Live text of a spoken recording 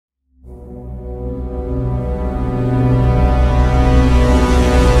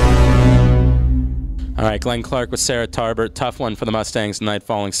Glenn Clark with Sara Tarbert. Tough one for the Mustangs tonight,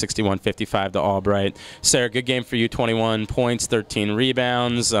 falling 61-55 to Albright. Sara, good game for you, 21 points, 13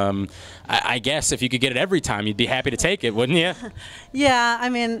 rebounds. I guess if you could get it every time, you'd be happy to take it, wouldn't you? Yeah, I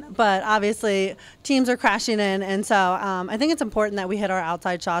mean, but obviously teams are crashing in, and so I think it's important that we hit our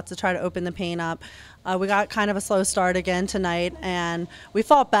outside shots to try to open the paint up. We got kind of a slow start again tonight, and we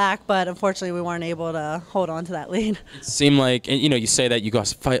fought back, but unfortunately we weren't able to hold on to that lead. It seemed like, and you say that you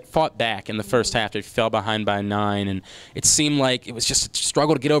guys fought back in the first half. You fell behind by 9, and it seemed like it was just a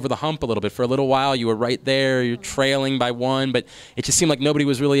struggle to get over the hump a little bit. For a little while, you were right there. You're trailing by 1, but it just seemed like nobody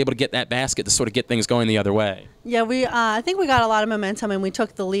was really able to get that basket to sort of get things going the other way. Yeah, I think we got a lot of momentum, and we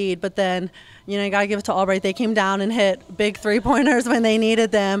took the lead, but then, you got to give it to Albright. They came down and hit big three-pointers when they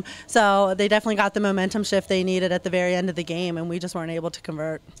needed them, so they definitely got the momentum shift they needed at the very end of the game, and we just weren't able to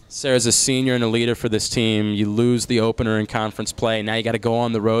convert. Sara's a senior and a leader for this team. You lose the opener in conference play. Now you got to go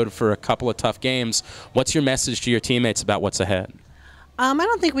on the road for a couple of tough games. What's your message to your teammates about what's ahead? I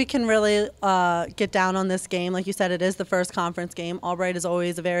don't think we can really get down on this game. Like you said, it is the first conference game. Albright is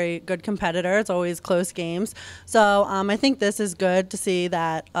always a very good competitor. It's always close games. So I think this is good to see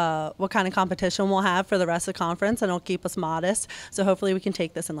that what kind of competition we'll have for the rest of the conference, and it'll keep us modest. So hopefully we can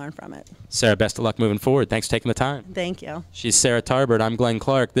take this and learn from it. Sara, best of luck moving forward. Thanks for taking the time. Thank you. She's Sara Tarbert. I'm Glenn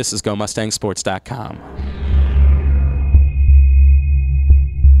Clark. This is GoMustangSports.com.